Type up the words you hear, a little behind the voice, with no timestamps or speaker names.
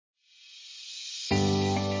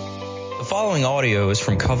following audio is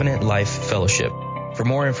from Covenant Life Fellowship. For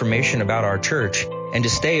more information about our church and to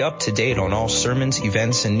stay up to date on all sermons,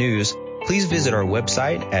 events, and news, please visit our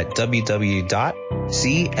website at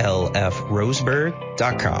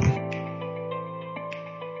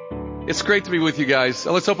www.clfroseburg.com. It's great to be with you guys.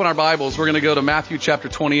 So let's open our Bibles. We're going to go to Matthew chapter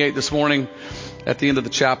 28 this morning at the end of the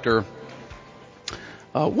chapter.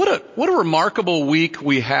 What a remarkable week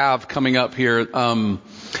we have coming up here.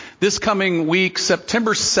 This coming week,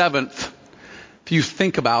 September 7th, if you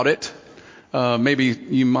think about it, maybe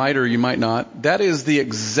you might or you might not, that is the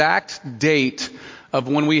exact date of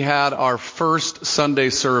when we had our first Sunday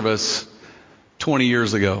service 20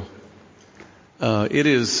 years ago. It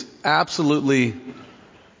is absolutely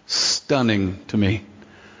stunning to me.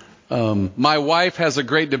 My wife has a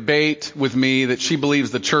great debate with me that she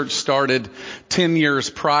believes the church started 10 years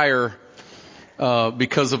prior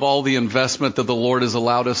because of all the investment that the Lord has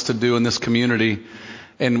allowed us to do in this community.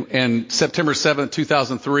 And September 7th,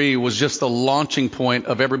 2003 was just the launching point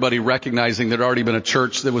of everybody recognizing there'd already been a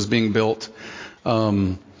church that was being built.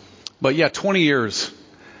 But yeah, 20 years.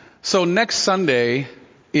 So next Sunday,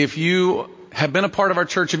 if you have been a part of our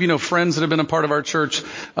church, if you know friends that have been a part of our church,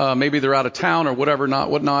 maybe they're out of town or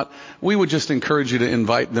whatnot, we would just encourage you to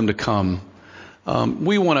invite them to come.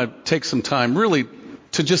 We want to take some time really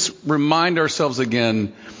to just remind ourselves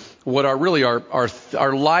again what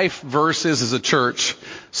our life verse is as a church.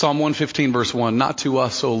 Psalm 115 verse 1, not to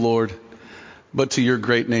us, O Lord, but to your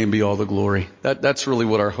great name be all the glory. That's really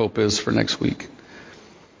what our hope is for next week.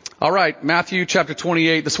 All right, Matthew chapter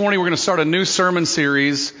 28. This morning we're going to start a new sermon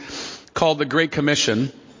series called The Great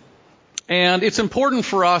Commission. And it's important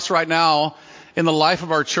for us right now in the life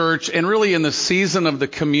of our church and really in the season of the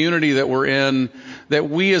community that we're in, that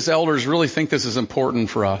we as elders really think this is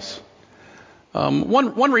important for us.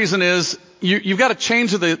 One reason is you've got a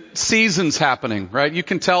change of the seasons happening, right? You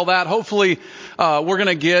can tell that. Hopefully, we're going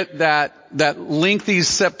to get that lengthy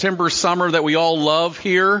September summer that we all love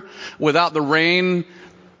here without the rain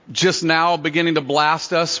just now beginning to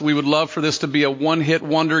blast us. We would love for this to be a one-hit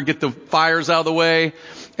wonder, get the fires out of the way,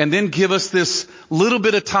 and then give us this little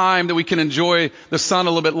bit of time that we can enjoy the sun a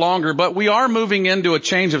little bit longer. But we are moving into a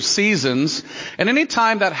change of seasons. And any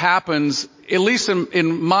time that happens, at least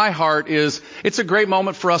in my heart, it's a great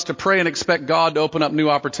moment for us to pray and expect God to open up new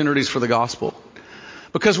opportunities for the gospel.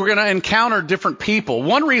 Because we're going to encounter different people.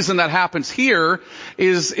 One reason that happens here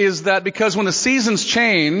is that because when the seasons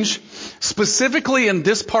change, specifically in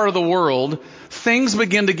this part of the world, things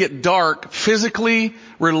begin to get dark physically,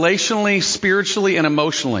 relationally, spiritually, and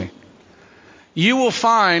emotionally. You will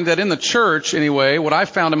find that in the church, anyway, what I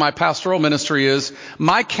found in my pastoral ministry is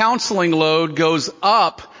my counseling load goes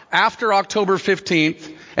up after October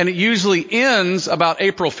 15th, and it usually ends about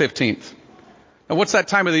April 15th. Now, what's that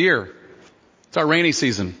time of the year? It's our rainy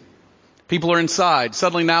season. People are inside.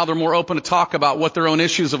 Suddenly now they're more open to talk about what their own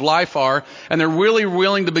issues of life are, and they're really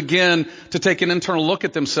willing to begin to take an internal look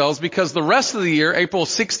at themselves, because the rest of the year, April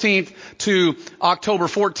 16th to October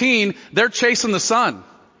 14th, they're chasing the sun.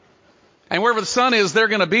 And wherever the sun is, they're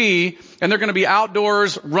going to be, and they're going to be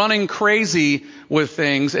outdoors running crazy with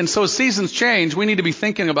things. And so as seasons change, we need to be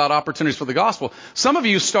thinking about opportunities for the gospel. Some of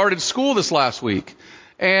you started school this last week.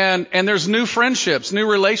 And there's new friendships, new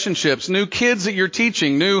relationships, new kids that you're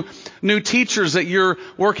teaching, new teachers that you're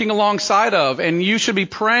working alongside of. And you should be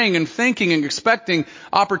praying and thinking and expecting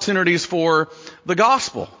opportunities for the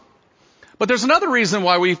gospel. But there's another reason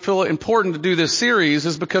why we feel it important to do this series,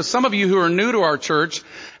 is because some of you who are new to our church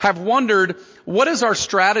have wondered, what is our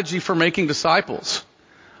strategy for making disciples?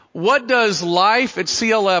 What does life at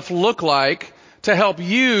CLF look like to help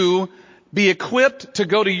you be equipped to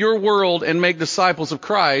go to your world and make disciples of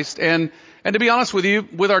Christ? And to be honest with you,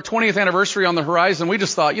 with our 20th anniversary on the horizon, we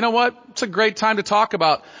just thought, you know what? It's a great time to talk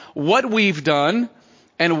about what we've done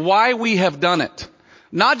and why we have done it.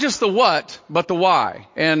 Not just the what, but the why.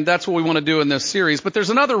 And that's what we want to do in this series. But there's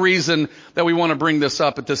another reason that we want to bring this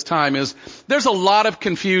up at this time, is there's a lot of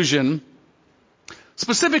confusion,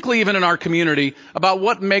 specifically even in our community, about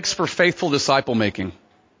what makes for faithful disciple making.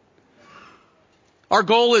 Our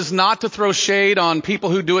goal is not to throw shade on people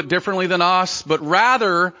who do it differently than us, but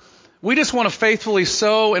rather we just want to faithfully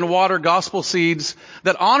sow and water gospel seeds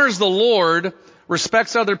that honors the Lord,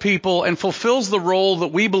 respects other people, and fulfills the role that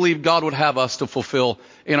we believe God would have us to fulfill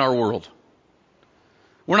in our world.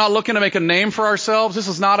 We're not looking to make a name for ourselves. This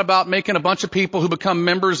is not about making a bunch of people who become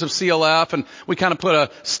members of CLF and we kind of put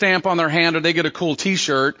a stamp on their hand or they get a cool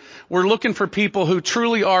t-shirt. We're looking for people who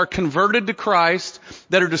truly are converted to Christ,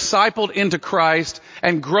 that are discipled into Christ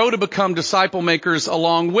and grow to become disciple makers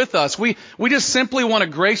along with us. We just simply want to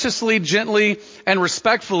graciously, gently, and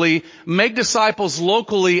respectfully make disciples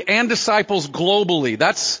locally and disciples globally.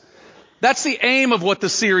 That's the aim of what the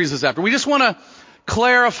series is after. We just want to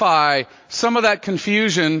clarify some of that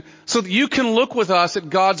confusion so that you can look with us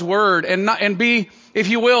at God's Word and be, if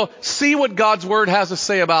you will, see what God's Word has to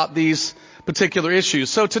say about these particular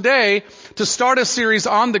issues. So today, to start a series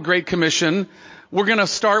on the Great Commission, we're going to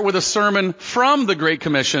start with a sermon from the Great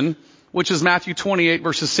Commission, which is Matthew 28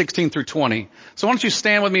 verses 16 through 20. So why don't you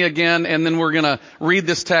stand with me again, and then we're going to read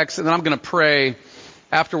this text, and then I'm going to pray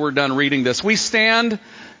after we're done reading this. We stand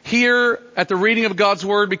here at the reading of God's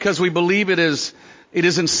Word because we believe it is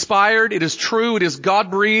inspired, it is true, it is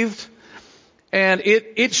God-breathed, and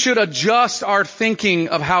it should adjust our thinking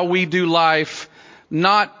of how we do life,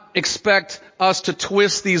 not expect us to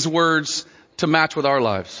twist these words to match with our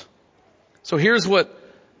lives. So here's what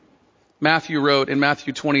Matthew wrote in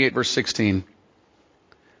Matthew 28 verse 16.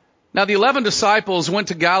 Now the 11 disciples went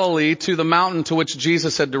to Galilee to the mountain to which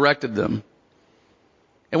Jesus had directed them.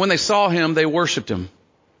 And when they saw him, they worshiped him.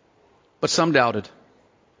 But some doubted.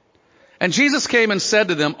 And Jesus came and said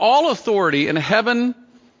to them, all authority in heaven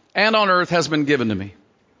and on earth has been given to me.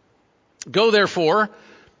 Go therefore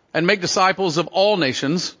and make disciples of all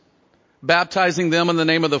nations, baptizing them in the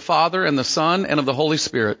name of the Father and the Son and of the Holy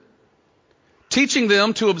Spirit, teaching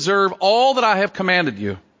them to observe all that I have commanded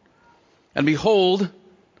you. And behold,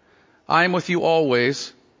 I am with you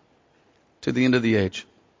always to the end of the age.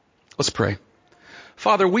 Let's pray.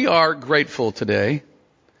 Father, we are grateful today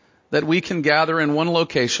that we can gather in one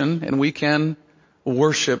location and we can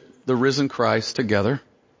worship the risen Christ together.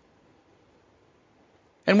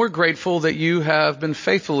 And we're grateful that you have been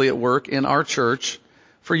faithfully at work in our church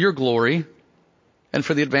for your glory and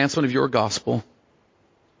for the advancement of your gospel.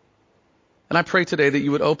 And I pray today that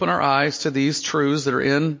you would open our eyes to these truths that are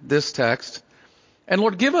in this text. And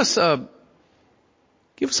Lord, give us a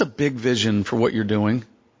big vision for what you're doing.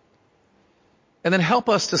 And then help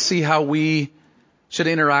us to see how we should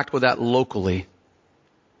interact with that locally,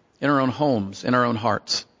 in our own homes, in our own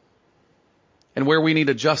hearts. And where we need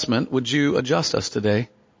adjustment, would you adjust us today?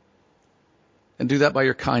 And do that by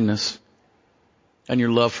your kindness and your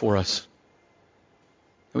love for us.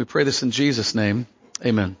 And we pray this in Jesus' name.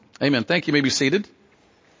 Amen. Amen. Thank you. You may be seated.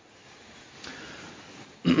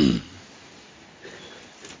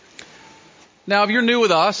 Now, if you're new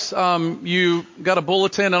with us, you got a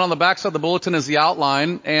bulletin, and on the backside of the bulletin is the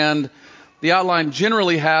outline, and the outline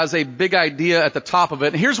generally has a big idea at the top of it.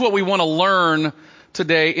 And here's what we want to learn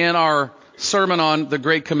today in our sermon on the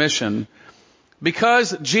Great Commission.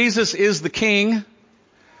 Because Jesus is the King,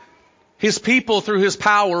 his people through his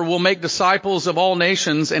power will make disciples of all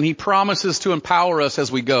nations, and he promises to empower us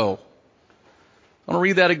as we go. I want to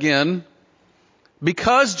read that again.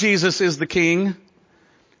 Because Jesus is the King,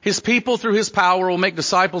 his people through his power will make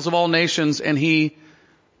disciples of all nations, and he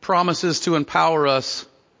promises to empower us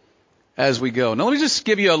as we go. Now let me just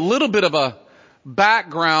give you a little bit of a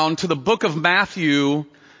background to the book of Matthew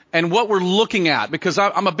and what we're looking at, because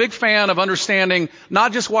I'm a big fan of understanding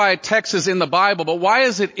not just why a text is in the Bible, but why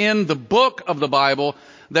is it in the book of the Bible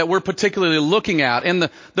that we're particularly looking at. And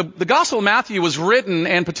the Gospel of Matthew was written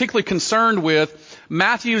and particularly concerned with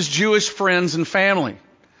Matthew's Jewish friends and family.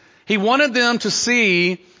 He wanted them to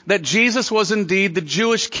see that Jesus was indeed the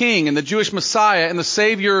Jewish King and the Jewish Messiah and the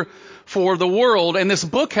Savior for the world. And this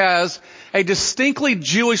book has a distinctly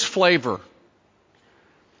Jewish flavor.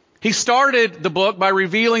 He started the book by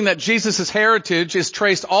revealing that Jesus' heritage is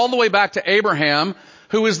traced all the way back to Abraham,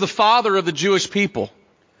 who is the father of the Jewish people.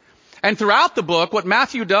 And throughout the book, what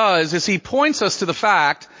Matthew does is he points us to the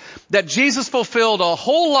fact that Jesus fulfilled a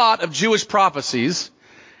whole lot of Jewish prophecies.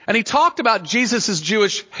 And he talked about Jesus'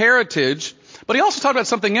 Jewish heritage, but he also talked about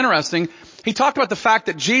something interesting. He talked about the fact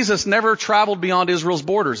that Jesus never traveled beyond Israel's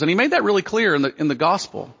borders. And he made that really clear in the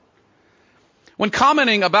gospel. When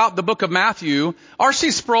commenting about the book of Matthew, R.C.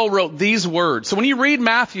 Sproul wrote these words. So when you read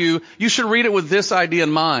Matthew, you should read it with this idea in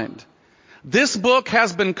mind. This book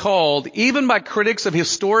has been called, even by critics of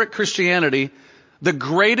historic Christianity, the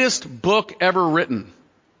greatest book ever written.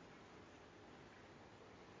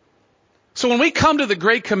 So when we come to the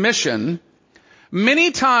Great Commission, many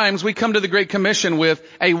times we come to the Great Commission with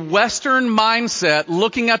a Western mindset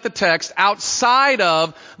looking at the text outside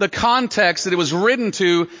of the context that it was written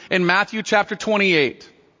to in Matthew chapter 28.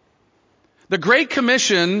 The Great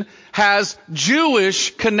Commission has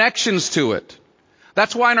Jewish connections to it.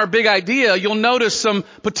 That's why in our big idea, you'll notice some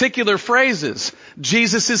particular phrases.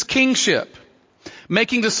 Jesus' kingship,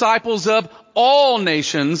 making disciples of all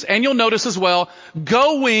nations, and you'll notice as well,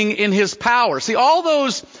 going in his power. See, all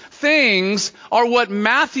those things are what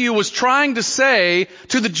Matthew was trying to say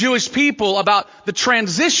to the Jewish people about the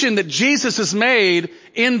transition that Jesus has made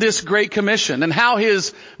in this Great Commission and how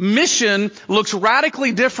his mission looks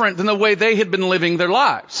radically different than the way they had been living their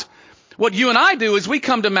lives. What you and I do is we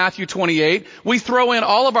come to Matthew 28, we throw in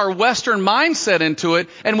all of our Western mindset into it,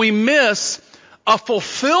 and we miss a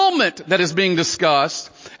fulfillment that is being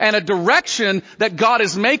discussed and a direction that God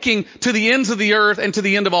is making to the ends of the earth and to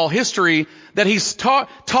the end of all history that he's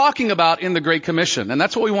talking about in the Great Commission. And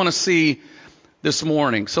that's what we want to see this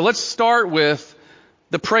morning. So let's start with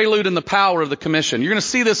the prelude and the power of the commission. You're going to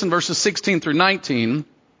see this in verses 16 through 19.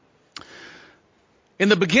 In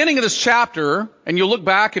the beginning of this chapter, and you'll look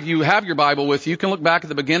back if you have your Bible with you, you can look back at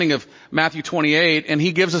the beginning of Matthew 28, and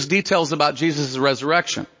he gives us details about Jesus'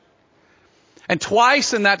 resurrection. And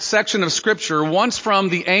twice in that section of Scripture, once from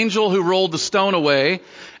the angel who rolled the stone away,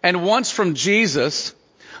 and once from Jesus,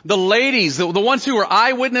 the ladies, the ones who were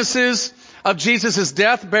eyewitnesses of Jesus'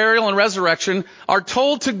 death, burial, and resurrection, are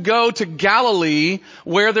told to go to Galilee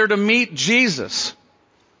where they're to meet Jesus.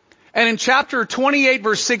 And in chapter 28,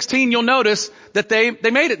 verse 16, you'll notice that they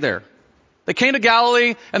made it there. They came to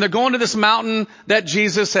Galilee, and they're going to this mountain that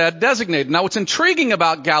Jesus had designated. Now, what's intriguing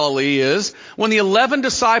about Galilee is when the 11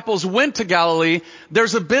 disciples went to Galilee,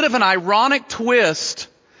 there's a bit of an ironic twist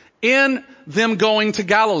in them going to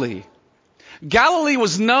Galilee. Galilee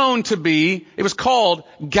was known to be, it was called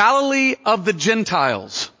Galilee of the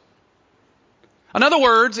Gentiles. In other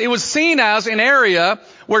words, it was seen as an area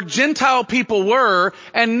where Gentile people were,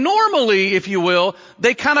 and normally, if you will,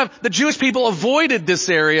 the Jewish people avoided this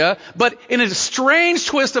area, but in a strange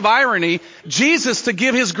twist of irony, Jesus, to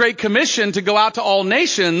give his great commission to go out to all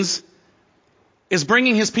nations, is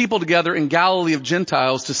bringing his people together in Galilee of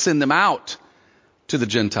Gentiles to send them out to the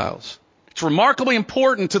Gentiles. It's remarkably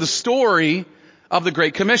important to the story of the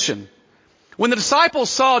Great Commission. When the disciples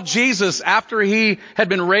saw Jesus after he had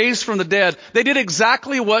been raised from the dead, they did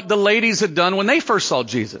exactly what the ladies had done when they first saw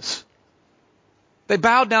Jesus. They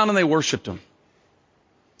bowed down and they worshiped him.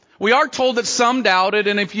 We are told that some doubted,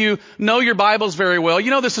 and if you know your Bibles very well,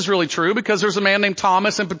 you know this is really true because there's a man named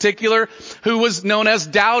Thomas in particular who was known as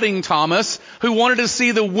Doubting Thomas, who wanted to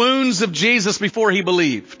see the wounds of Jesus before he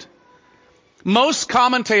believed. Most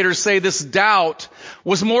commentators say this doubt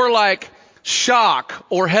was more like shock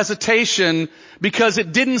or hesitation because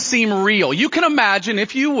it didn't seem real. You can imagine,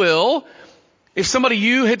 if you will, if somebody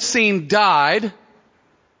you had seen died,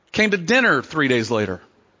 came to dinner 3 days later.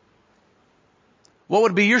 What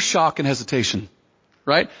would be your shock and hesitation?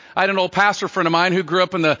 Right? I had an old pastor friend of mine who grew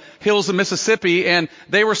up in the hills of Mississippi, and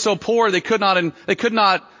they were so poor they could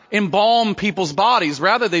not embalm people's bodies.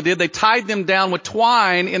 Rather, they tied them down with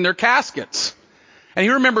twine in their caskets. And he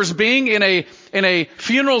remembers being in a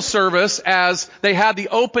funeral service as they had the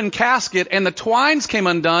open casket and the twines came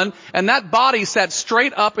undone and that body sat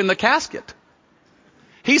straight up in the casket.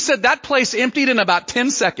 He said that place emptied in about 10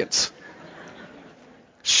 seconds.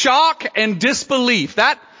 Shock and disbelief.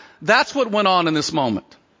 That's what went on in this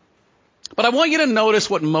moment. But I want you to notice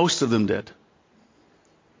what most of them did.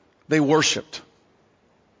 They worshiped.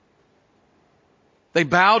 They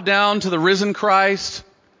bowed down to the risen Christ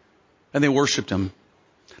and they worshiped him.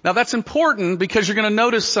 Now that's important because you're going to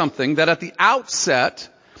notice something that at the outset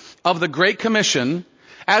of the Great Commission,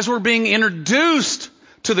 as we're being introduced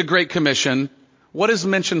to the Great Commission, what is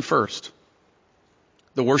mentioned first?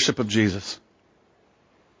 The worship of Jesus.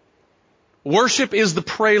 Worship is the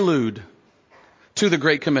prelude to the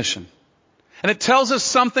Great Commission. And it tells us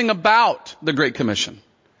something about the Great Commission.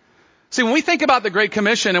 See, when we think about the Great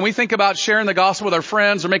Commission and we think about sharing the gospel with our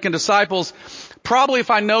friends or making disciples, probably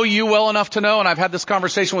if I know you well enough to know, and I've had this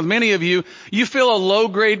conversation with many of you, you feel a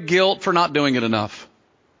low-grade guilt for not doing it enough.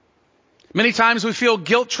 Many times we feel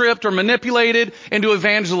guilt-tripped or manipulated into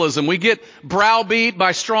evangelism. We get browbeat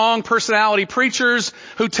by strong personality preachers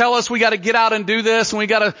who tell us we got to get out and do this and we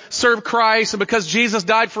got to serve Christ, and because Jesus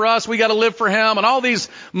died for us, we got to live for him, and all these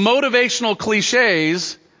motivational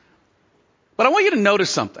cliches. But I want you to notice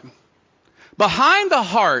something. Behind the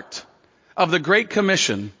heart of the Great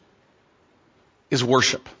Commission is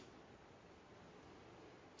worship.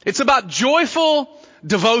 It's about joyful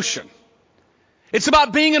devotion. It's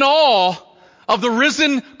about being in awe of the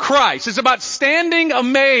risen Christ. It's about standing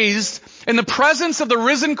amazed in the presence of the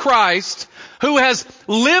risen Christ who has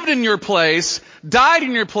lived in your place, died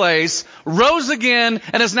in your place, rose again,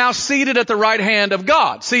 and is now seated at the right hand of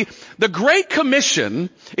God. See, the Great Commission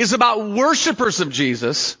is about worshipers of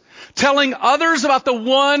Jesus telling others about the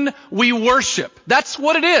one we worship. That's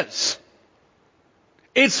what it is.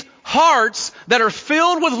 It's hearts that are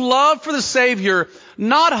filled with love for the Savior,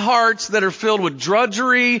 not hearts that are filled with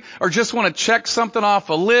drudgery or just want to check something off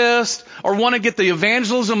a list or want to get the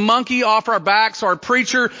evangelism monkey off our backs so our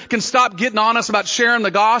preacher can stop getting on us about sharing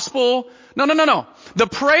the gospel. No. The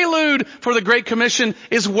prelude for the Great Commission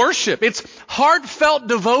is worship. It's heartfelt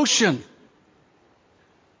devotion.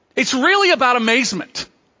 It's really about amazement.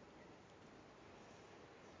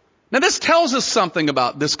 Now this tells us something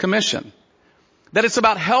about this commission. That it's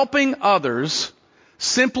about helping others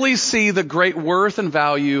simply see the great worth and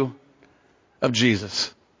value of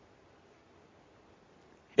Jesus.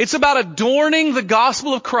 It's about adorning the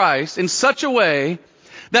gospel of Christ in such a way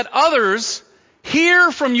that others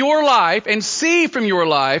hear from your life and see from your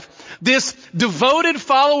life this devoted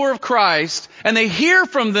follower of Christ, and they hear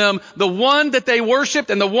from them the one that they worshiped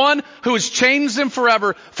and the one who has changed them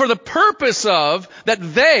forever for the purpose of that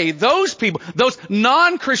those people, those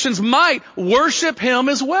non-Christians might worship Him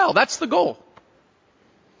as well. That's the goal.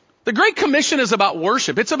 The Great Commission is about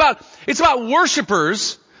worship. It's about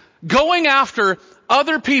worshipers going after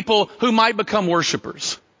other people who might become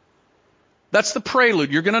worshipers. That's the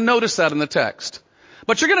prelude. You're going to notice that in the text.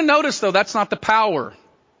 But you're going to notice, though, that's not the power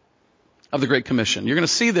of the Great Commission. You're going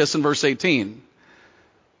to see this in verse 18.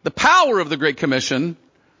 The power of the Great Commission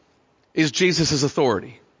is Jesus'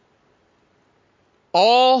 authority.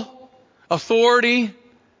 All authority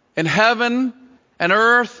in heaven and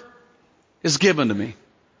earth is given to me.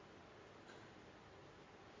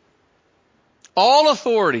 All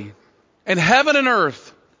authority in heaven and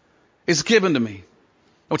earth is given to me.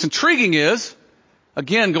 What's intriguing is,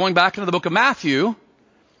 again, going back into the book of Matthew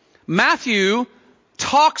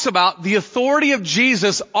talks about the authority of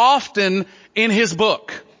Jesus often in his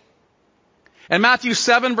book. In Matthew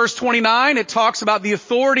 7 verse 29, it talks about the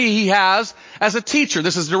authority he has as a teacher.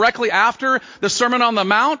 This is directly after the Sermon on the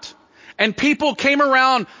Mount. And people came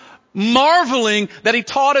around marveling that he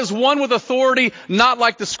taught as one with authority, not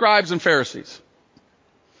like the scribes and Pharisees.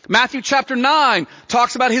 Matthew chapter 9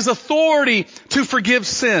 talks about his authority to forgive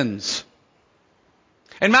sins.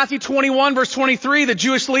 In Matthew 21 verse 23, the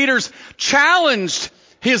Jewish leaders challenged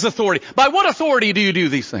his authority. By what authority do you do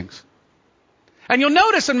these things? And you'll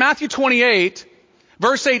notice in Matthew 28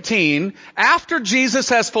 verse 18, after Jesus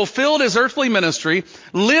has fulfilled his earthly ministry,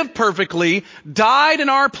 lived perfectly, died in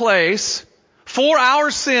our place for our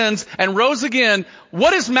sins, and rose again,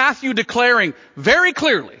 what is Matthew declaring? Very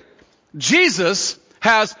clearly, Jesus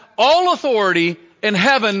has all authority in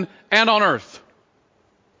heaven and on earth.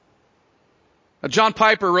 Now, John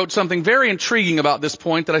Piper wrote something very intriguing about this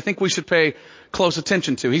point that I think we should pay close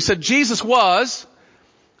attention to. He said, Jesus was,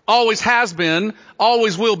 always has been,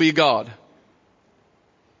 always will be God.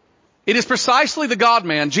 It is precisely the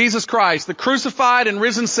God-man, Jesus Christ, the crucified and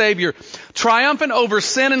risen Savior, triumphant over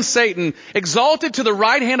sin and Satan, exalted to the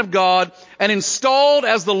right hand of God and installed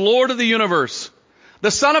as the Lord of the universe. The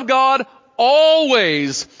Son of God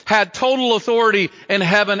always had total authority in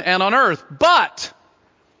heaven and on earth. But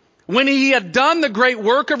when he had done the great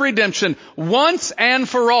work of redemption once and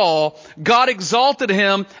for all, God exalted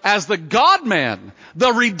him as the God-man,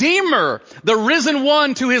 the Redeemer, the risen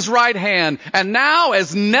one to his right hand, and now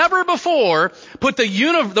as never before put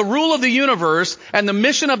the rule of the universe and the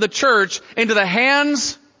mission of the church into the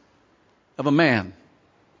hands of a man,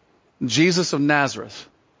 Jesus of Nazareth,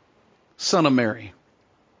 son of Mary,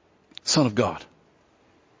 Son of God.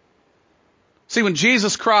 See, when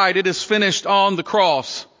Jesus cried, "It is finished," on the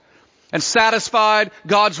cross, and satisfied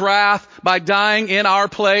God's wrath by dying in our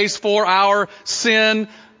place for our sin,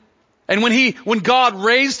 and when God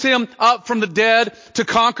raised him up from the dead to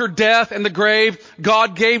conquer death and the grave,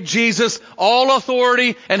 God gave Jesus all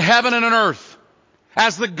authority in heaven and on earth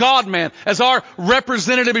as the God-man, as our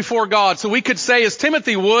representative before God. So we could say, as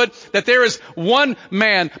Timothy would, that there is one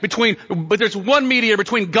man but there's one mediator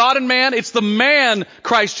between God and man. It's the man,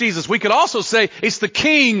 Christ Jesus. We could also say it's the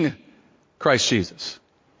King, Christ Jesus.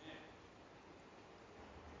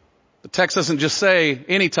 The text doesn't just say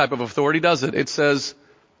any type of authority, does it? It says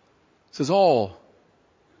all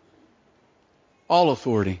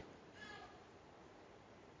authority.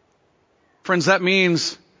 Friends, that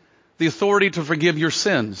means the authority to forgive your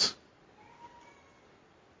sins,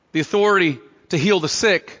 the authority to heal the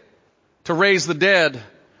sick, to raise the dead,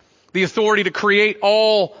 the authority to create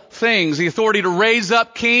all things, the authority to raise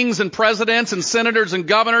up kings and presidents and senators and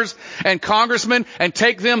governors and congressmen and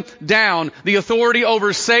take them down, the authority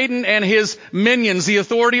over Satan and his minions, the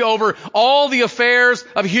authority over all the affairs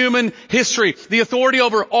of human history, the authority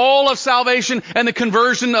over all of salvation and the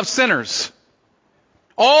conversion of sinners.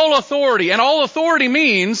 All authority. And all authority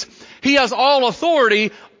means he has all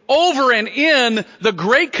authority over and in the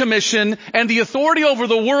Great Commission and the authority over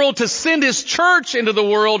the world to send his church into the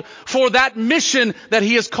world for that mission that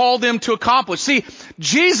he has called them to accomplish. See,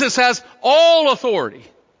 Jesus has all authority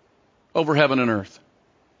over heaven and earth.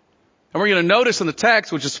 And we're going to notice in the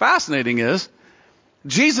text, which is fascinating, is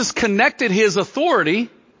Jesus connected his authority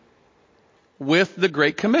with the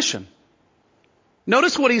Great Commission.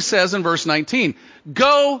 Notice what he says in verse 19.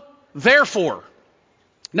 Go, therefore.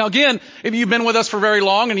 Now again, if you've been with us for very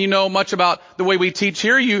long and you know much about the way we teach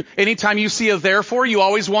here, anytime you see a therefore, you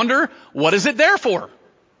always wonder, what is it there for?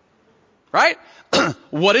 Right?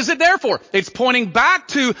 What is it there for? It's pointing back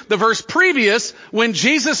to the verse previous when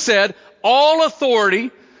Jesus said, all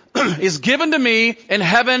authority is given to me in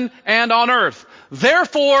heaven and on earth.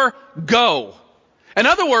 Therefore, go. In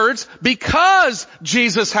other words, because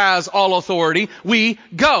Jesus has all authority, we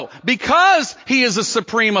go. Because he is a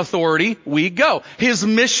supreme authority, we go. His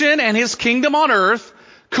mission and his kingdom on earth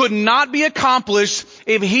could not be accomplished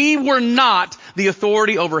if he were not the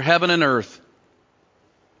authority over heaven and earth.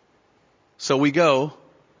 So we go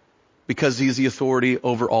because he's the authority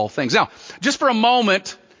over all things. Now, just for a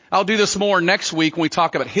moment, I'll do this more next week when we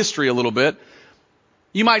talk about history a little bit.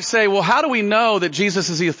 You might say, well, how do we know that Jesus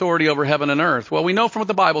is the authority over heaven and earth? Well, we know from what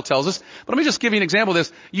the Bible tells us. But let me just give you an example of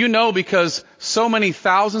this. You know because so many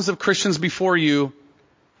thousands of Christians before you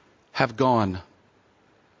have gone.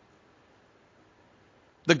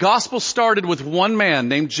 The gospel started with one man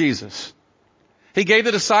named Jesus. He gave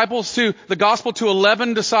the gospel to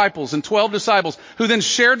 11 disciples and 12 disciples who then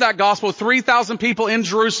shared that gospel with 3,000 people in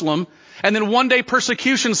Jerusalem. And then one day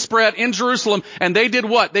persecution spread in Jerusalem and they did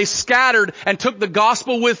what? They scattered and took the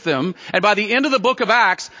gospel with them. And by the end of the book of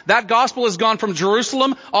Acts, that gospel has gone from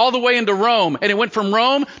Jerusalem all the way into Rome. And it went from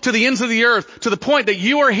Rome to the ends of the earth to the point that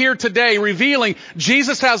you are here today revealing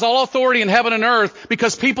Jesus has all authority in heaven and earth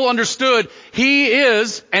because people understood he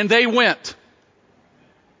is and they went.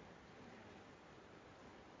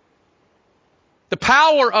 The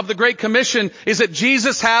power of the Great Commission is that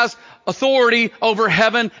Jesus has authority over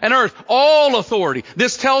heaven and earth. All authority.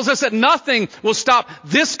 This tells us that nothing will stop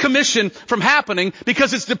this commission from happening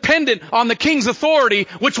because it's dependent on the King's authority,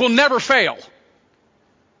 which will never fail.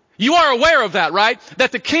 You are aware of that, right?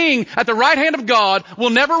 That the King at the right hand of God will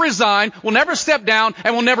never resign, will never step down,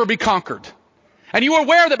 and will never be conquered. And you are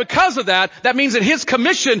aware that because of that, that means that his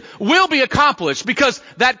commission will be accomplished because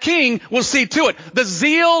that king will see to it. The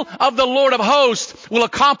zeal of the Lord of hosts will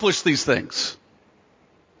accomplish these things.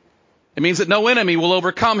 It means that no enemy will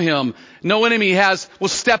overcome him. No enemy will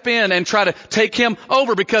step in and try to take him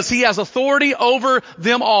over because he has authority over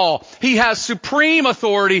them all. He has supreme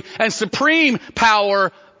authority and supreme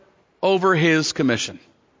power over his commission.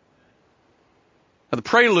 Now the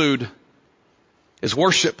prelude is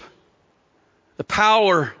worship. The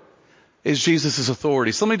power is Jesus'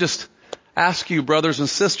 authority. So let me just ask you, brothers and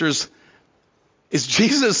sisters, is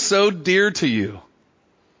Jesus so dear to you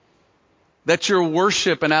that your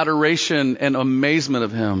worship and adoration and amazement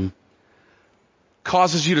of him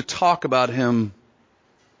causes you to talk about him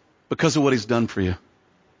because of what he's done for you?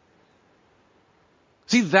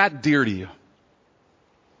 Is he that dear to you?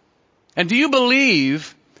 And do you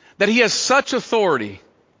believe that he has such authority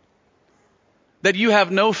that you have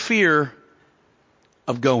no fear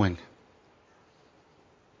of going?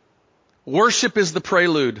 Worship is the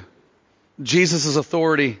prelude. Jesus'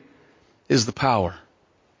 authority is the power.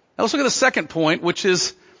 Now let's look at the second point, which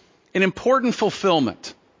is an important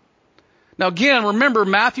fulfillment. Now again, remember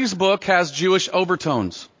Matthew's book has Jewish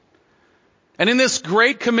overtones. And in this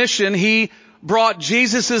Great Commission, he brought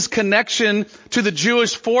Jesus' connection to the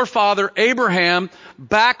Jewish forefather Abraham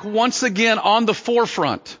back once again on the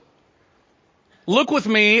forefront. Look with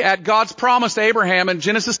me at God's promise to Abraham in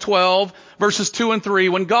Genesis 12, verses 2 and 3,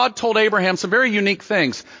 when God told Abraham some very unique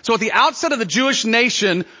things. So at the outset of the Jewish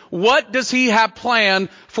nation, what does he have planned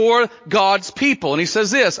for God's people? And he says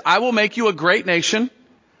this, I will make you a great nation,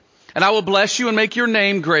 and I will bless you and make your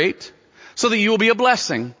name great, so that you will be a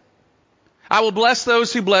blessing. I will bless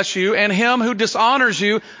those who bless you, and him who dishonors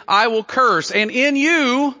you, I will curse. And in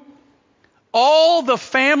you, all the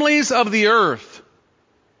families of the earth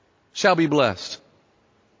shall be blessed.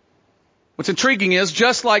 What's intriguing is,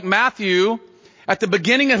 just like Matthew, at the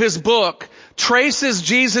beginning of his book, traces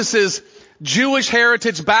Jesus' Jewish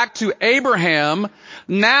heritage back to Abraham,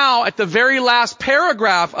 now at the very last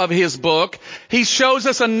paragraph of his book, he shows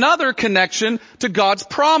us another connection to God's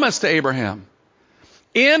promise to Abraham.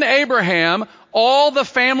 In Abraham, all the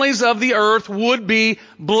families of the earth would be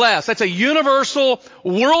blessed. That's a universal,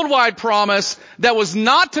 worldwide promise that was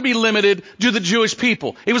not to be limited to the Jewish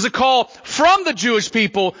people. It was a call from the Jewish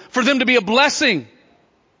people for them to be a blessing.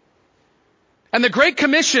 And the Great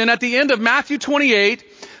Commission at the end of Matthew 28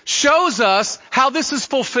 shows us how this is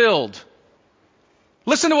fulfilled.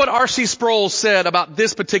 Listen to what R.C. Sproul said about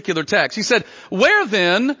this particular text. He said, "Where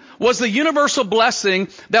then was the universal blessing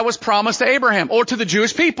that was promised to Abraham or to the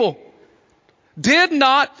Jewish people?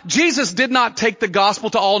 Jesus did not take the gospel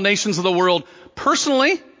to all nations of the world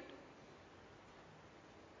personally.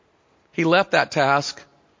 He left that task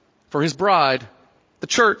for his bride, the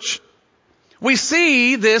church." We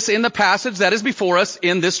see this in the passage that is before us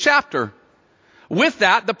in this chapter. With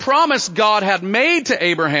that, the promise God had made to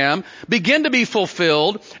Abraham began to be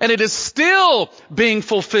fulfilled, and it is still being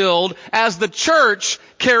fulfilled as the church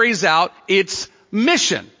carries out its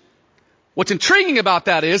mission. What's intriguing about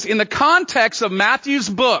that is, in the context of Matthew's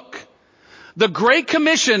book, the Great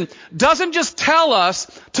Commission doesn't just tell us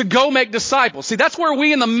to go make disciples. See, that's where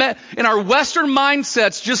we in our Western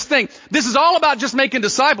mindsets just think this is all about just making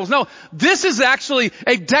disciples. No, this is actually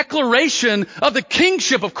a declaration of the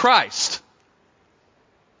kingship of Christ.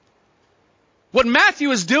 What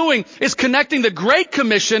Matthew is doing is connecting the Great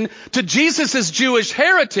Commission to Jesus' Jewish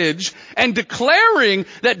heritage and declaring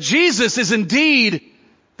that Jesus is indeed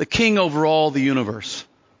the king over all the universe.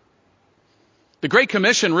 The Great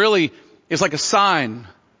Commission really is like a sign.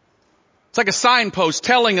 It's like a signpost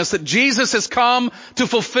telling us that Jesus has come to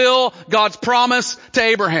fulfill God's promise to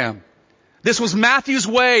Abraham. This was Matthew's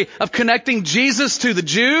way of connecting Jesus to the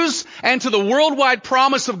Jews and to the worldwide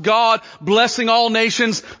promise of God blessing all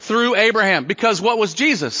nations through Abraham. Because what was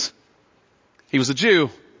Jesus? He was a Jew.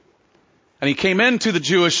 And he came into the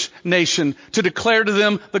Jewish nation to declare to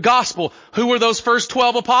them the gospel. Who were those first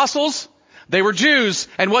 12 apostles? They were Jews.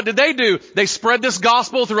 And what did they do? They spread this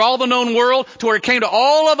gospel through all the known world to where it came to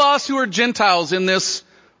all of us who are Gentiles in this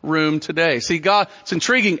room today. See, God, it's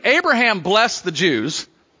intriguing. Abraham blessed the Jews,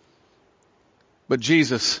 but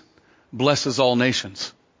Jesus blesses all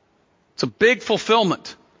nations. It's a big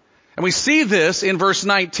fulfillment. And we see this in verse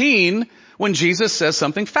 19 when Jesus says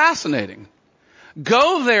something fascinating.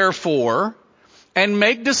 "Go therefore and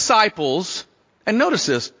make disciples," and notice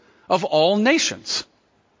this, "of all nations."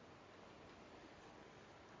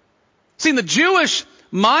 See, in the Jewish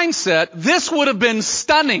mindset, this would have been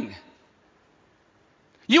stunning.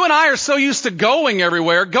 You and I are so used to going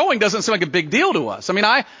everywhere. Going doesn't seem like a big deal to us. I mean,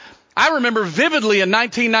 I remember vividly in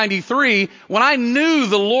 1993 when I knew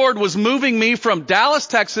the Lord was moving me from Dallas,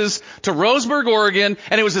 Texas to Roseburg, Oregon,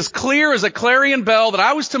 and it was as clear as a clarion bell that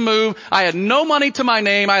I was to move. I had no money to my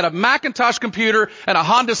name. I had a Macintosh computer and a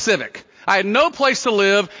Honda Civic. I had no place to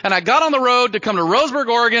live, and I got on the road to come to Roseburg,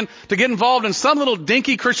 Oregon to get involved in some little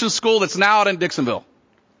dinky Christian school that's now out in Dixonville.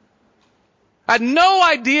 I had no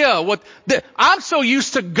idea I'm so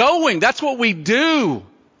used to going. That's what we do.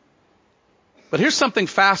 But here's something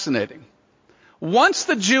fascinating. Once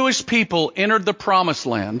the Jewish people entered the promised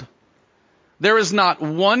land, there is not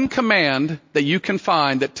one command that you can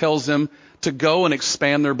find that tells them to go and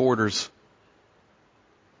expand their borders.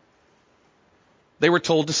 They were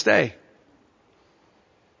told to stay.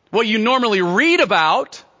 What you normally read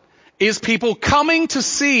about is people coming to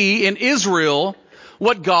see in Israel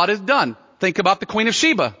what God has done. Think about the Queen of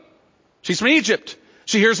Sheba. She's from Egypt.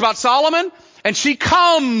 She hears about Solomon, and she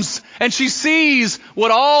comes and she sees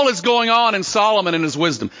what all is going on in Solomon and his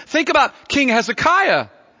wisdom. Think about King Hezekiah,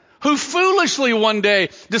 who foolishly one day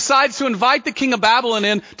decides to invite the king of Babylon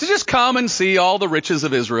in to just come and see all the riches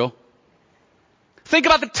of Israel. Think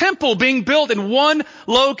about the temple being built in one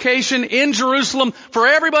location in Jerusalem for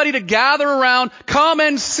everybody to gather around, come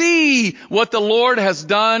and see what the Lord has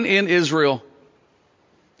done in Israel.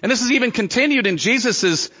 And this is even continued in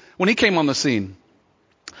when he came on the scene.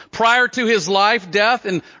 Prior to his life, death,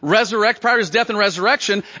 and prior to his death and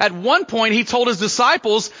resurrection, at one point he told his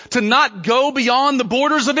disciples to not go beyond the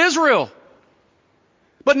borders of Israel.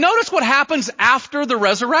 But notice what happens after the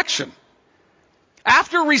resurrection.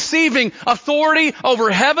 After receiving authority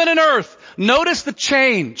over heaven and earth, notice the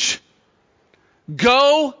change.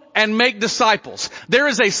 Go and make disciples. There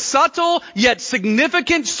is a subtle yet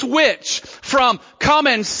significant switch from come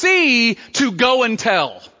and see to go and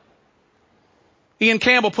tell. Ian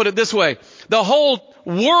Campbell put it this way: the whole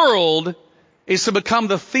world is to become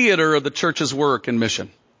the theater of the church's work and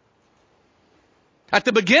mission. At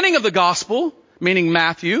the beginning of the gospel, meaning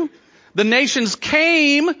Matthew, the nations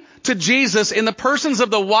came to Jesus in the persons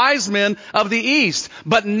of the wise men of the East.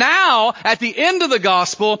 But now, at the end of the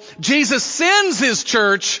gospel, Jesus sends his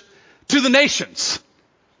church to the nations.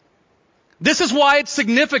 This is why it's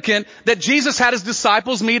significant that Jesus had his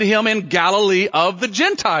disciples meet him in Galilee of the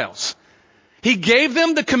Gentiles. He gave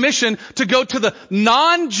them the commission to go to the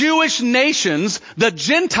non-Jewish nations, the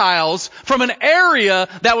Gentiles, from an area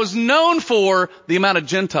that was known for the amount of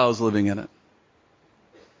Gentiles living in it.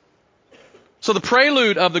 So the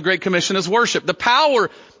prelude of the Great Commission is worship. The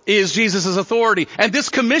power is Jesus' authority. And this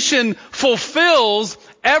commission fulfills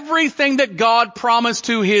everything that God promised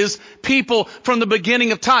to his people from the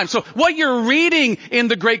beginning of time. So what you're reading in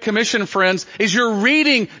the Great Commission, friends, is you're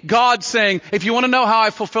reading God saying, if you want to know how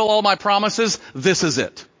I fulfill all my promises, this is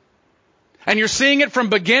it. And you're seeing it from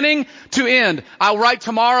beginning to end. I'll write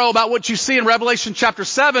tomorrow about what you see in Revelation chapter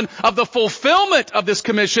 7 of the fulfillment of this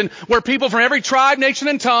commission, where people from every tribe, nation,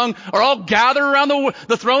 and tongue are all gathered around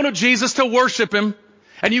the throne of Jesus to worship him.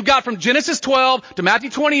 And you've got from Genesis 12 to Matthew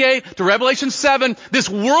 28 to Revelation 7, this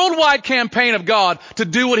worldwide campaign of God to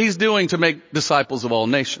do what he's doing to make disciples of all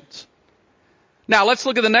nations. Now let's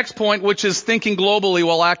look at the next point, which is thinking globally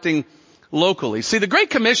while acting locally. See, the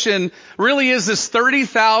Great Commission really is this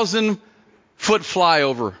 30,000-foot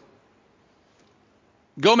flyover.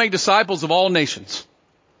 Go make disciples of all nations.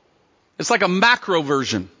 It's like a macro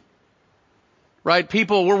version, right?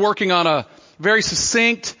 We're working on a very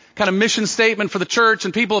succinct kind of mission statement for the church,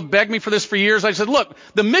 and people have begged me for this for years. I said, look,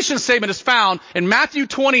 the mission statement is found in Matthew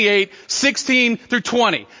 28, 16 through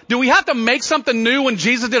 20. Do we have to make something new when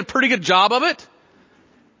Jesus did a pretty good job of it?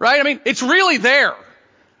 Right? I mean, it's really there,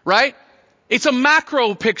 right? It's a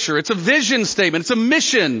macro picture. It's a vision statement. It's a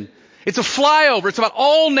mission. It's a flyover. It's about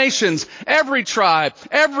all nations, every tribe,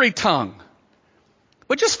 every tongue.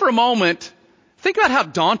 But just for a moment, think about how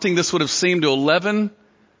daunting this would have seemed to 11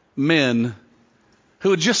 men who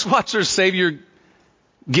had just watched their Savior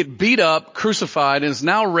get beat up, crucified, and is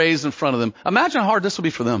now raised in front of them. Imagine how hard this would be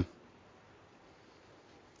for them.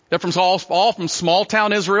 They're all from small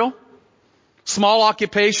town Israel, small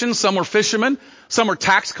occupations. Some were fishermen, some were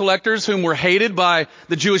tax collectors whom were hated by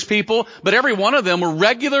the Jewish people, but every one of them were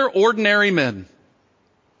regular, ordinary men.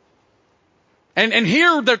 And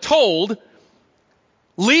here they're told,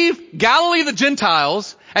 leave Galilee of the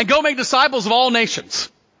Gentiles and go make disciples of all nations.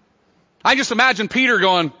 I just imagine Peter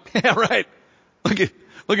going, yeah, right.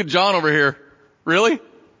 Look at John over here. Really?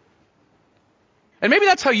 And maybe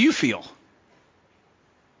that's how you feel.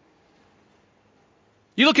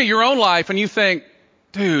 You look at your own life and you think,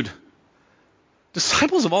 dude,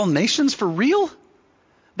 disciples of all nations for real?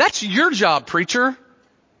 That's your job, preacher.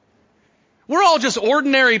 We're all just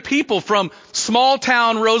ordinary people from small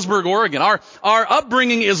town Roseburg, Oregon. Our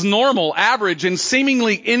upbringing is normal, average, and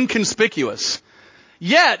seemingly inconspicuous.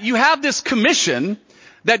 Yet, you have this commission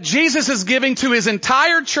that Jesus is giving to his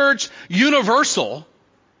entire church universal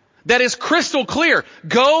that is crystal clear.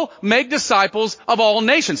 Go make disciples of all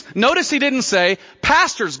nations. Notice he didn't say,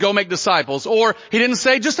 pastors go make disciples, or he didn't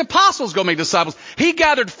say just apostles go make disciples. He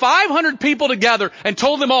gathered 500 people together and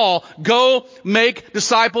told them all, go make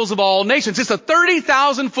disciples of all nations. It's a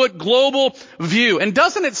 30,000-foot global view. And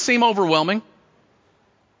doesn't it seem overwhelming?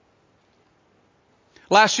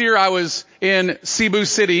 Last year I was in Cebu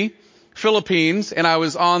City, Philippines, and I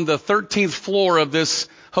was on the 13th floor of this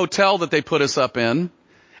hotel that they put us up in.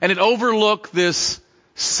 And it overlooked this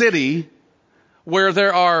city where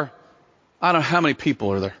there are, I don't know how many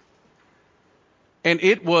people are there. And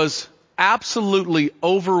it was absolutely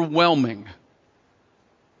overwhelming.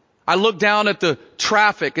 I looked down at the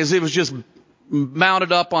traffic as it was just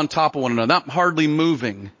mounted up on top of one another, not hardly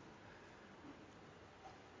moving.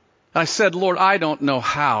 And I said, Lord, I don't know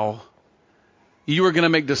how you are going to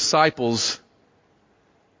make disciples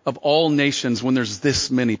of all nations when there's this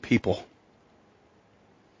many people.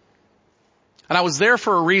 And I was there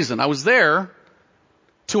for a reason. I was there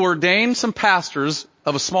to ordain some pastors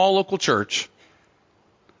of a small local church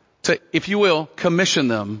to, if you will, commission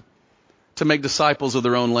them to make disciples of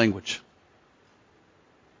their own language.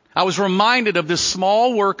 I was reminded of this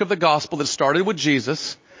small work of the gospel that started with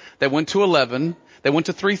Jesus, that went to 11, that went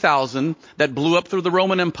to 3,000, that blew up through the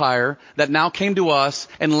Roman Empire, that now came to us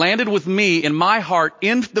and landed with me in my heart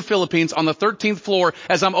in the Philippines on the 13th floor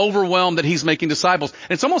as I'm overwhelmed that he's making disciples.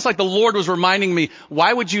 And it's almost like the Lord was reminding me,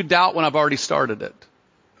 why would you doubt when I've already started it?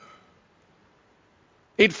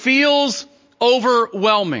 It feels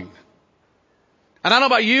overwhelming. And I don't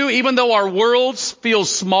know about you, even though our worlds feel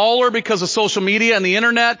smaller because of social media and the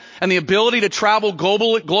internet and the ability to travel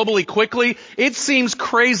globally quickly, it seems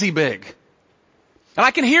crazy big. And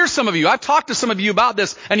I can hear some of you. I've talked to some of you about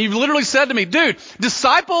this, and you've literally said to me, dude,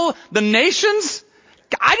 disciple the nations?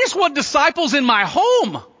 I just want disciples in my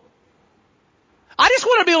home. I just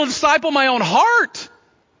want to be able to disciple my own heart.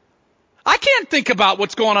 I can't think about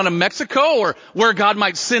what's going on in Mexico or where God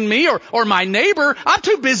might send me or my neighbor. I'm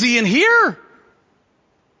too busy in here.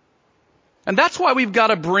 And that's why we've got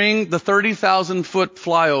to bring the 30,000 foot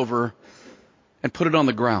flyover and put it on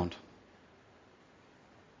the ground.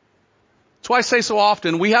 That's why I say so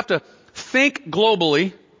often, we have to think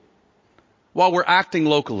globally while we're acting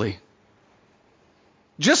locally.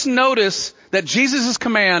 Just notice that Jesus'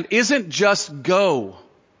 command isn't just go.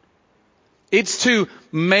 It's to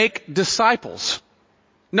make disciples.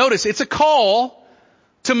 Notice, it's a call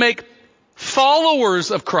to make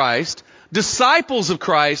followers of Christ, disciples of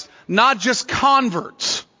Christ, not just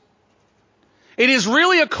converts. It is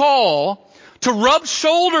really a call to rub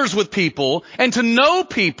shoulders with people and to know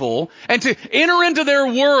people and to enter into their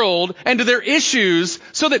world and to their issues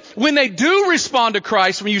so that when they do respond to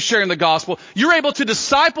Christ, when you share in the gospel, you're able to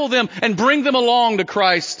disciple them and bring them along to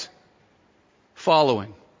Christ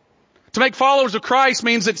following. To make followers of Christ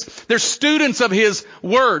means they're students of His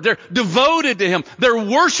Word. They're devoted to Him. They're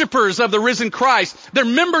worshipers of the risen Christ. They're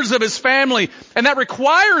members of His family. And that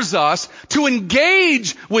requires us to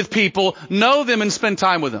engage with people, know them, and spend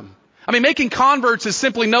time with them. I mean, making converts is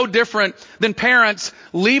simply no different than parents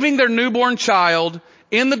leaving their newborn child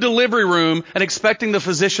in the delivery room and expecting the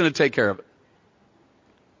physician to take care of it.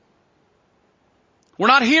 We're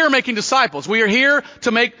not here making disciples. We are here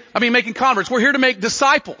to making converts. We're here to make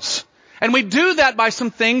disciples. And we do that by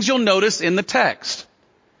some things you'll notice in the text.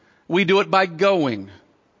 We do it by going.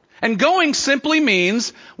 And going simply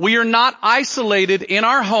means we are not isolated in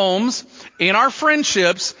our homes, in our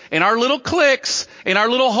friendships, in our little cliques, in our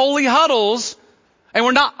little holy huddles, and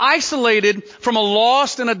we're not isolated from a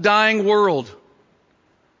lost and a dying world.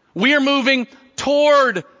 We are moving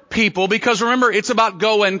toward people because remember, it's about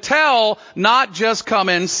go and tell, not just come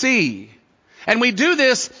and see. And we do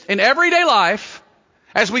this in everyday life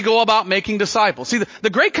as we go about making disciples. See, the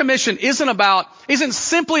Great Commission isn't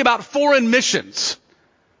simply about foreign missions.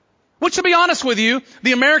 Which, to be honest with you,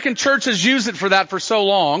 the American church has used it for that for so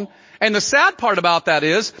long. And the sad part about that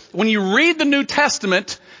is, when you read the New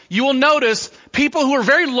Testament, you will notice people who are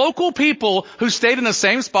very local people who stayed in the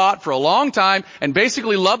same spot for a long time and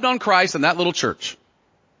basically loved on Christ in that little church.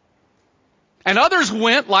 And others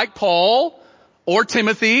went like Paul or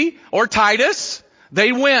Timothy or Titus.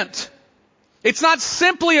 They went. It's not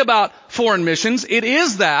simply about foreign missions. It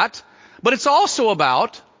is that, but it's also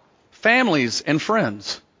about families and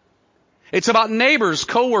friends. It's about neighbors,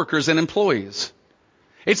 coworkers, and employees.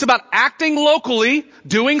 It's about acting locally,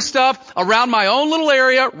 doing stuff around my own little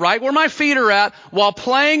area, right where my feet are at, while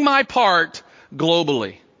playing my part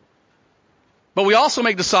globally. But we also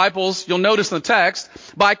make disciples, you'll notice in the text,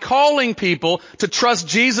 by calling people to trust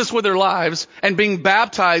Jesus with their lives and being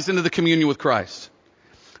baptized into the communion with Christ.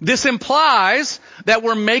 This implies that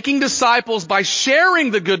we're making disciples by sharing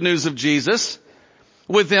the good news of Jesus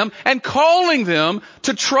with them and calling them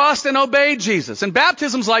to trust and obey Jesus. And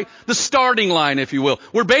baptism's like the starting line, if you will.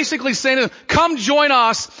 We're basically saying to them, come join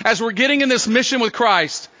us as we're getting in this mission with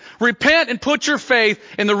Christ. Repent and put your faith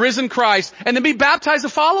in the risen Christ and then be baptized to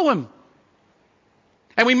follow Him.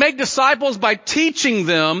 And we make disciples by teaching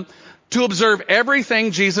them to observe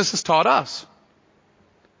everything Jesus has taught us.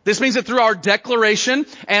 This means that through our declaration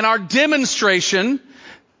and our demonstration,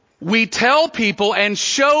 we tell people and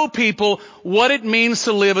show people what it means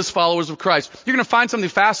to live as followers of Christ. You're going to find something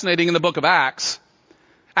fascinating in the book of Acts.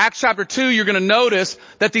 Acts chapter 2, you're going to notice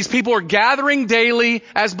that these people are gathering daily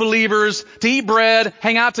as believers to eat bread,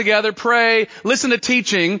 hang out together, pray, listen to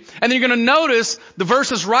teaching. And then you're going to notice the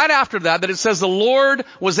verses right after that it says the Lord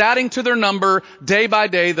was adding to their number day by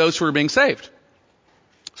day those who were being saved.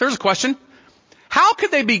 So here's a question. How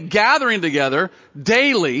could they be gathering together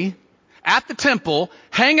daily at the temple,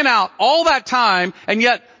 hanging out all that time, and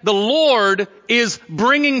yet the Lord is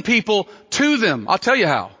bringing people to them? I'll tell you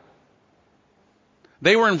how.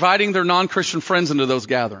 They were inviting their non-Christian friends into those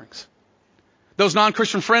gatherings. Those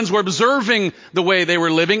non-Christian friends were observing the way they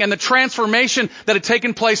were living and the transformation that had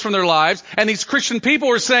taken place from their lives. And these Christian people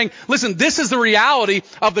were saying, listen, this is the reality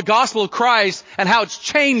of the gospel of Christ and how it's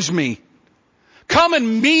changed me. Come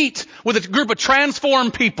and meet with a group of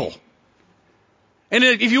transformed people. And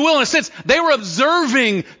if you will, in a sense, they were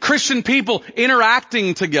observing Christian people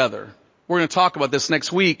interacting together. We're going to talk about this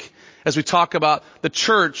next week as we talk about the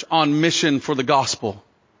church on mission for the gospel.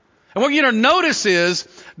 And what you're going to notice is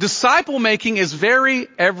disciple making is very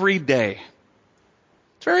everyday.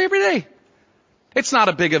 It's very everyday. It's not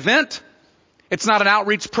a big event. It's not an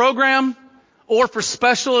outreach program or for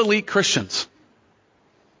special elite Christians.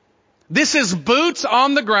 This is boots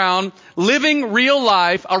on the ground, living real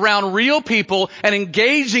life around real people and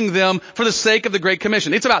engaging them for the sake of the Great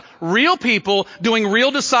Commission. It's about real people doing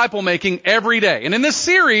real disciple making every day. And in this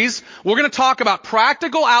series, we're going to talk about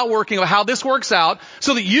practical outworking of how this works out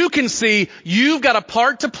so that you can see you've got a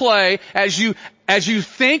part to play as you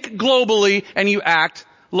think globally and you act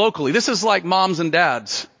locally. This is like moms and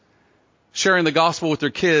dads sharing the gospel with their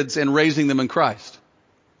kids and raising them in Christ.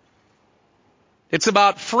 It's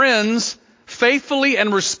about friends faithfully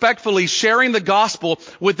and respectfully sharing the gospel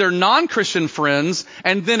with their non-Christian friends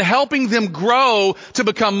and then helping them grow to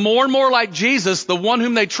become more and more like Jesus, the one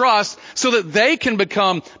whom they trust, so that they can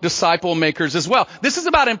become disciple makers as well. This is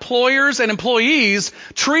about employers and employees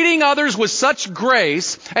treating others with such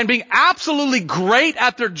grace and being absolutely great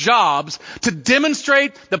at their jobs to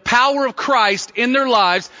demonstrate the power of Christ in their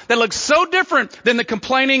lives that looks so different than the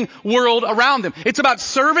complaining world around them. It's about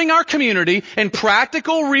serving our community in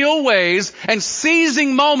practical, real ways and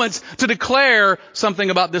seizing moments to declare something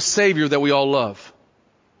about this Savior that we all love.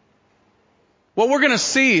 What we're going to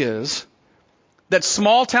see is that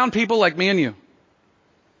small town people like me and you,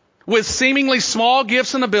 with seemingly small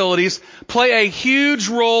gifts and abilities, play a huge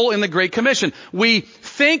role in the Great Commission. We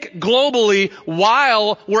think globally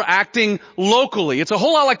while we're acting locally. It's a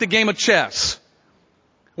whole lot like the game of chess,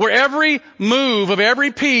 where every move of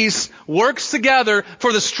every piece works together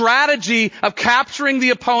for the strategy of capturing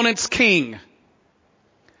the opponent's king.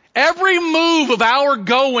 Every move of our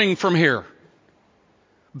going from here,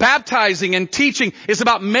 baptizing and teaching, is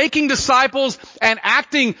about making disciples and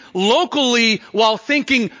acting locally while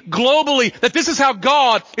thinking globally that this is how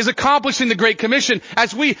God is accomplishing the Great Commission.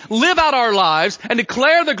 As we live out our lives and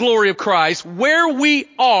declare the glory of Christ where we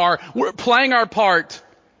are, we're playing our part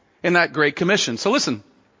in that Great Commission. So listen.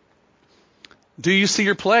 Do you see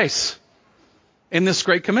your place in this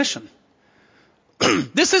Great Commission?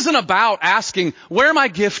 This isn't about asking, where am I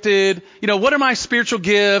gifted? What are my spiritual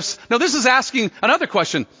gifts? No, this is asking another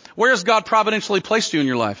question. Where has God providentially placed you in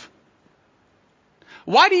your life?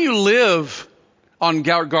 Why do you live on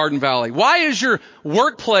Garden Valley? Why is your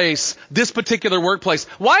workplace this particular workplace?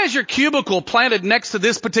 Why is your cubicle planted next to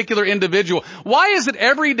this particular individual? Why is it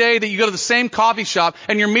every day that you go to the same coffee shop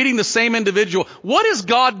and you're meeting the same individual? What is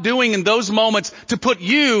God doing in those moments to put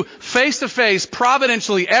you face to face,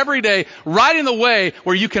 providentially, every day, right in the way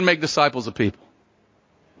where you can make disciples of people?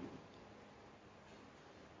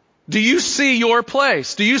 Do you see your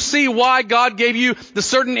place? Do you see why God gave you the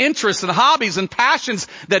certain interests and hobbies and passions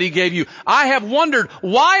that He gave you? I have wondered,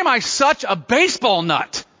 why am I such a baseball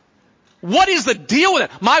nut? What is the deal with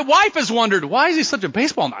it? My wife has wondered, why is he such a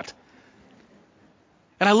baseball nut?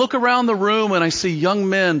 And I look around the room and I see young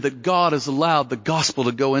men that God has allowed the gospel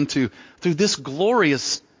to go into through this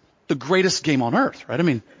glorious, the greatest game on earth, right? I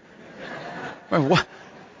mean,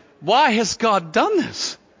 why has God done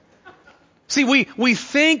this? See, we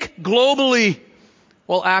think globally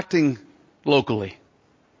while acting locally.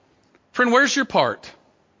 Friend, where's your part?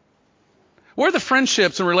 Where are the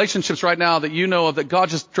friendships and relationships right now that you know of that God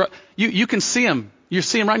just, you can see them. You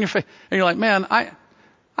see them right in your face. And you're like, man, I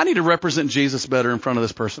need to represent Jesus better in front of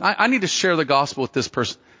this person. I need to share the gospel with this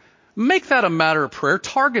person. Make that a matter of prayer.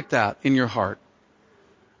 Target that in your heart.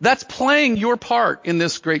 That's playing your part in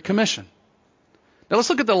this Great Commission. Now let's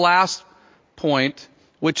look at the last point,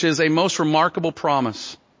 which is a most remarkable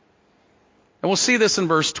promise. And we'll see this in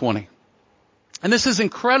verse 20. And this is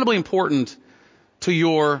incredibly important to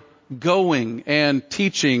your going and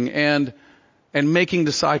teaching and making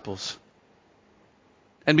disciples.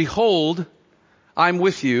 And behold, I'm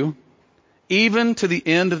with you even to the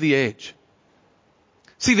end of the age.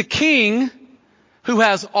 See, the King who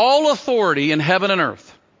has all authority in heaven and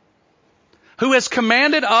earth, who has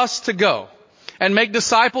commanded us to go and make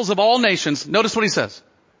disciples of all nations, notice what He says.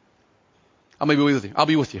 I'm going to be with you. I'll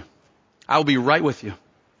be with you. I will be right with you.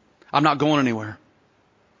 I'm not going anywhere.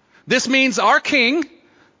 This means our King,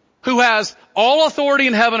 who has all authority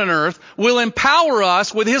in heaven and earth, will empower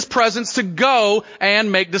us with His presence to go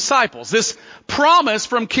and make disciples. This promise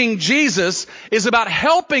from King Jesus is about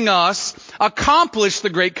helping us accomplish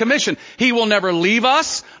the Great Commission. He will never leave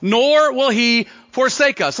us, nor will He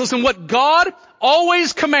forsake us. Listen, what God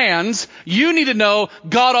always commands, you need to know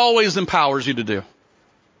God always empowers you to do.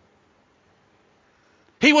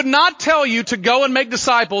 He would not tell you to go and make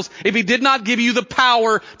disciples if He did not give you the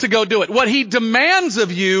power to go do it. What He demands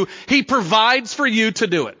of you, He provides for you to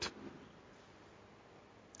do it.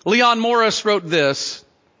 Leon Morris wrote this.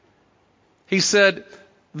 He said,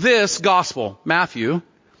 this gospel, Matthew,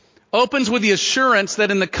 opens with the assurance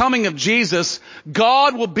that in the coming of Jesus,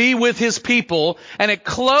 God will be with His people, and it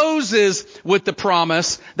closes with the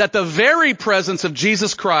promise that the very presence of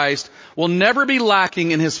Jesus Christ will never be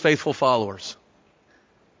lacking in His faithful followers.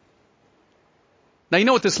 Now you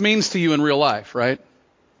know what this means to you in real life, right?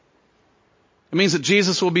 It means that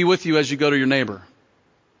Jesus will be with you as you go to your neighbor.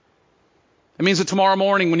 It means that tomorrow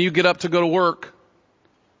morning when you get up to go to work,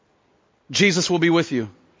 Jesus will be with you.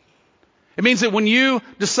 It means that when you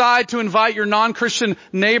decide to invite your non-Christian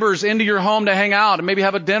neighbors into your home to hang out and maybe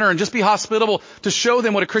have a dinner and just be hospitable to show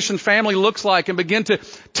them what a Christian family looks like and begin to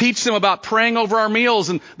teach them about praying over our meals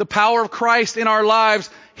and the power of Christ in our lives,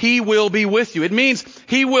 He will be with you. It means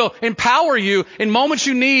He will empower you in moments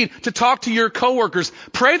you need to talk to your coworkers.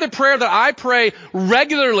 Pray the prayer that I pray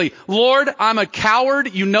regularly. Lord, I'm a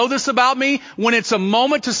coward. You know this about me. When it's a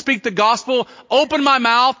moment to speak the gospel, open my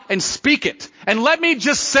mouth and speak it. And let me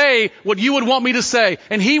just say what you would want me to say,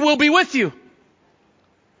 and He will be with you.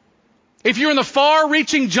 If you're in the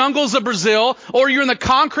far-reaching jungles of Brazil or you're in the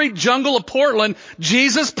concrete jungle of Portland,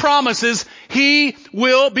 Jesus promises He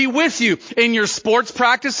will be with you in your sports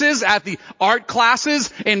practices, at the art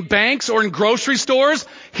classes, in banks or in grocery stores.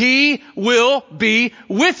 He will be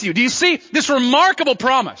with you. Do you see this remarkable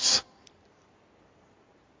promise?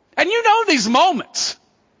 And you know these moments.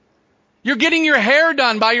 You're getting your hair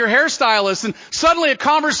done by your hairstylist, and suddenly a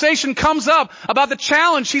conversation comes up about the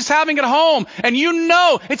challenge she's having at home, and you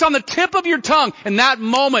know it's on the tip of your tongue. In that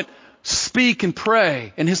moment, speak and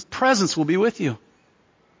pray, and His presence will be with you.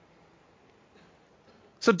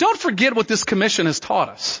 So don't forget what this commission has taught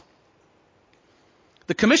us.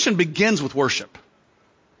 The commission begins with worship.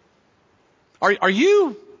 Are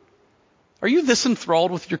you this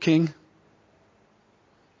enthralled with your King?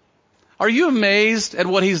 Are you amazed at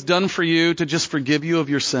what He's done for you to just forgive you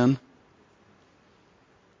of your sin?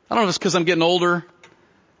 I don't know if it's because I'm getting older,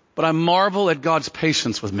 but I marvel at God's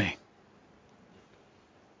patience with me.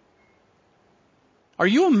 Are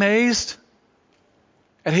you amazed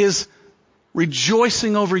at His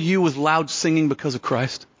rejoicing over you with loud singing because of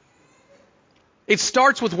Christ? It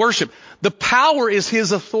starts with worship. The power is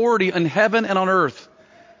His authority in heaven and on earth.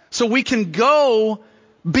 So we can go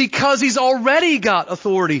because He's already got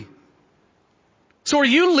authority. So are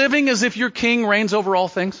you living as if your King reigns over all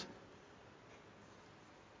things?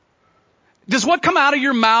 Does what come out of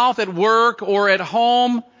your mouth at work or at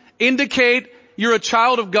home indicate you're a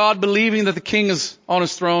child of God believing that the King is on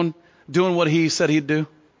His throne doing what He said He'd do?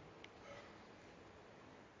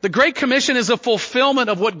 The Great Commission is a fulfillment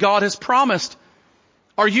of what God has promised.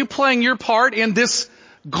 Are you playing your part in this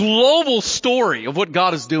global story of what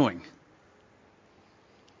God is doing?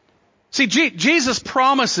 See, Jesus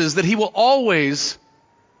promises that He will always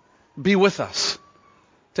be with us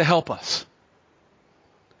to help us.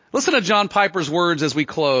 Listen to John Piper's words as we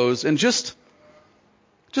close, and just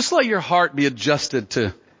let your heart be adjusted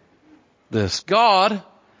to this. God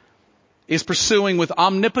is pursuing with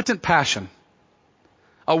omnipotent passion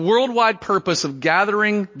a worldwide purpose of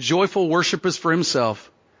gathering joyful worshipers for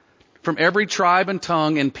Himself from every tribe and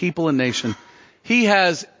tongue and people and nation. He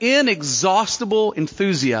has inexhaustible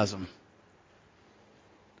enthusiasm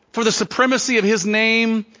for the supremacy of His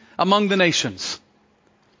name among the nations.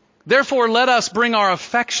 Therefore, let us bring our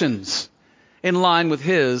affections in line with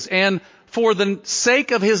His, and for the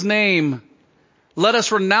sake of His name, let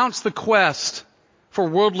us renounce the quest for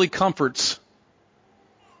worldly comforts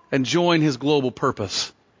and join His global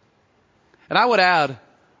purpose. And I would add,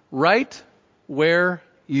 right where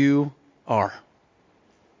you are.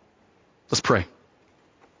 Let's pray.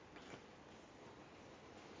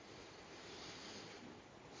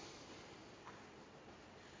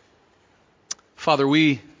 Father,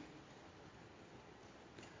 we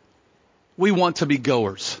want to be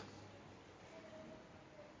goers.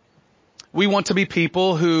 We want to be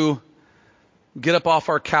people who get up off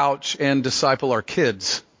our couch and disciple our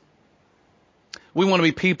kids. We want to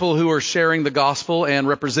be people who are sharing the gospel and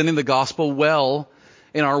representing the gospel well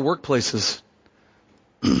in our workplaces.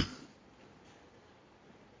 We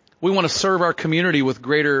want to serve our community with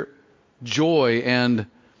greater joy and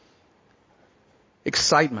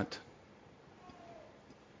excitement.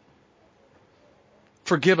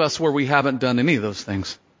 Forgive us where we haven't done any of those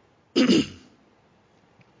things. And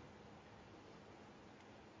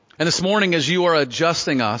this morning, as you are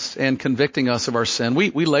adjusting us and convicting us of our sin,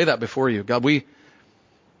 we lay that before you. God, we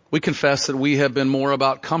confess that we have been more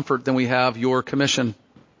about comfort than we have your commission.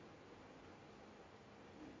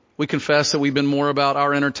 We confess that we've been more about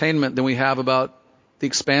our entertainment than we have about the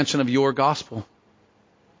expansion of your gospel.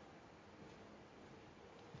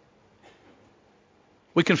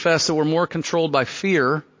 We confess that we're more controlled by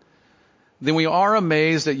fear then we are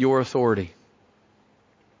amazed at your authority.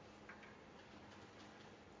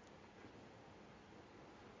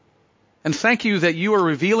 And thank you that you are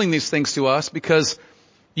revealing these things to us because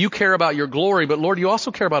you care about your glory, but Lord, you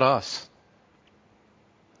also care about us.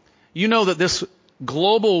 You know that this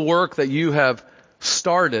global work that you have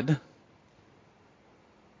started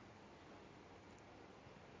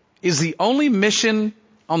is the only mission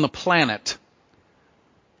on the planet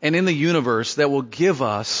and in the universe that will give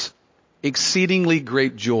us exceedingly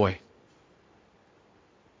great joy.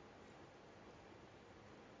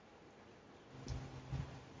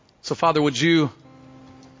 So, Father, would you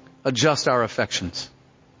adjust our affections?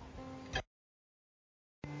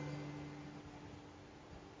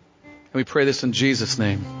 And we pray this in Jesus'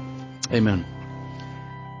 name. Amen.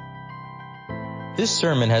 This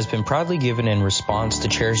sermon has been proudly given in response to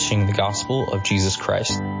cherishing the gospel of Jesus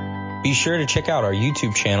Christ. Be sure to check out our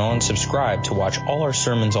YouTube channel and subscribe to watch all our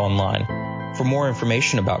sermons online. For more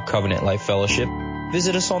information about Covenant Life Fellowship,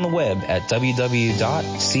 visit us on the web at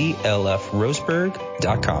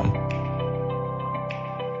www.clfroseburg.com.